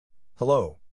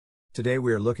Hello. Today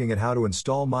we are looking at how to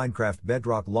install Minecraft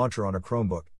Bedrock launcher on a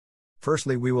Chromebook.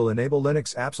 Firstly, we will enable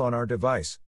Linux apps on our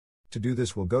device. To do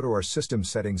this, we'll go to our system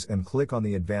settings and click on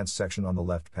the Advanced section on the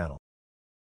left panel.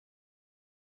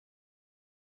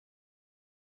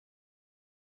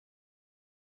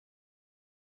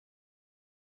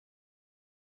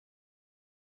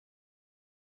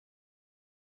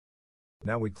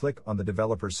 Now we click on the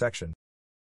Developers section.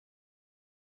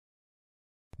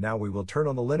 Now we will turn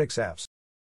on the Linux apps.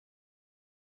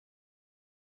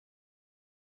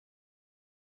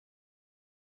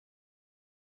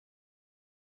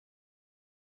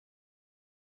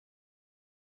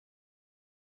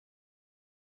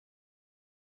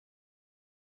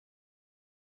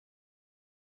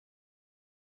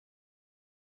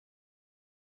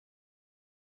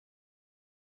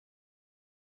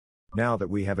 Now that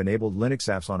we have enabled Linux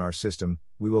apps on our system,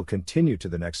 we will continue to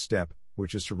the next step,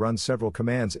 which is to run several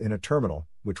commands in a terminal,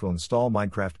 which will install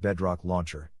Minecraft Bedrock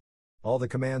launcher. All the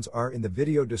commands are in the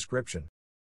video description.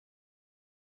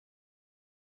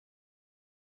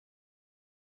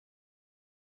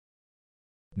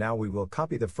 Now we will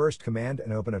copy the first command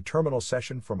and open a terminal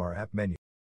session from our app menu.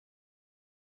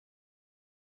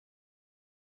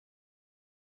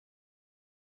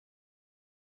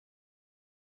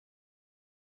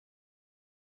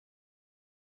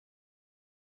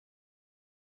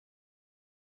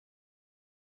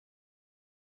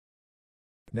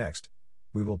 Next,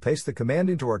 we will paste the command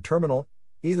into our terminal,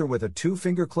 either with a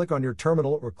two-finger click on your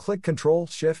terminal or click Ctrl,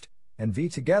 Shift, and V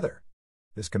together.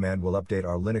 This command will update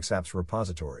our Linux apps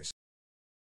repositories.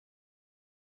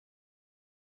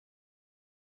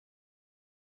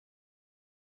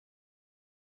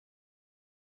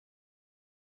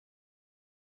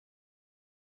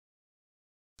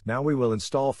 Now we will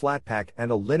install Flatpak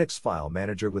and a Linux file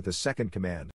manager with the second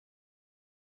command.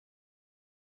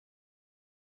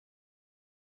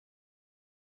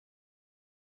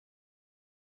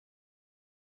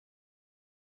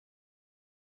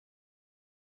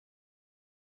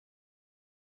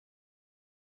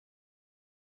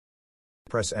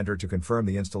 Press Enter to confirm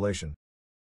the installation.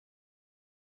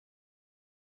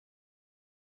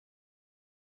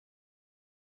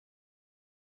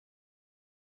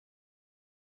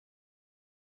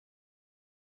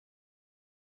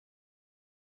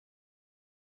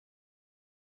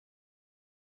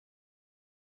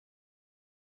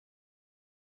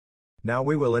 Now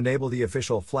we will enable the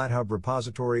official FlatHub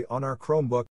repository on our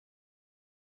Chromebook.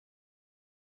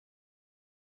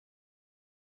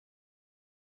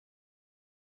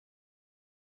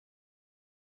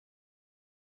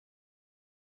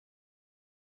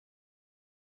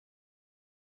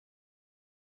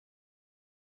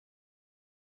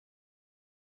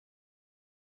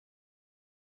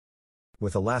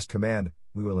 With the last command,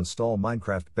 we will install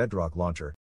Minecraft Bedrock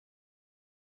launcher.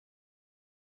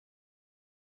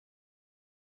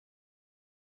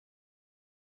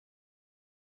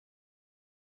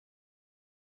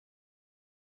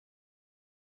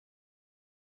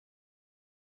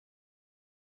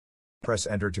 Press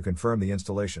Enter to confirm the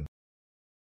installation.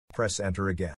 Press Enter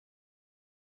again.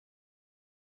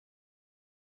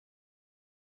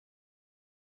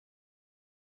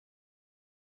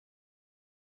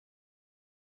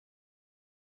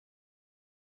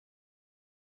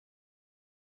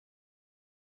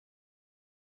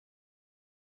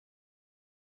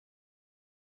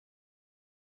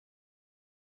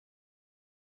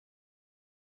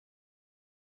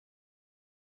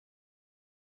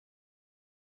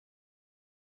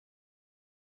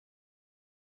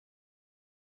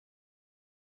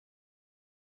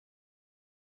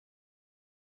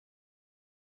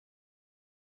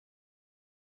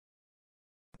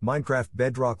 Minecraft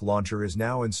Bedrock launcher is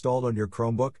now installed on your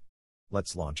Chromebook.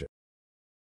 Let's launch it.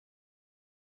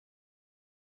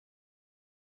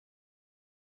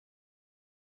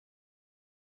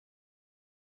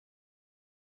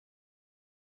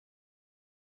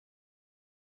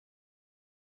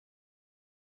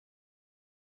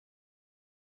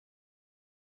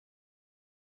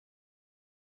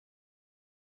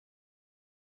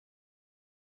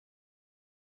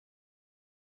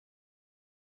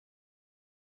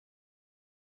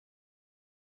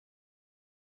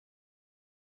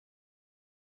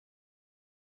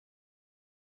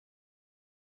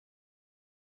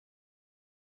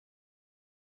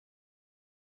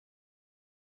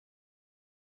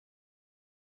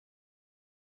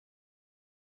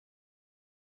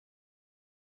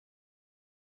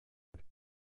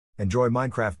 Enjoy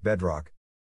Minecraft Bedrock.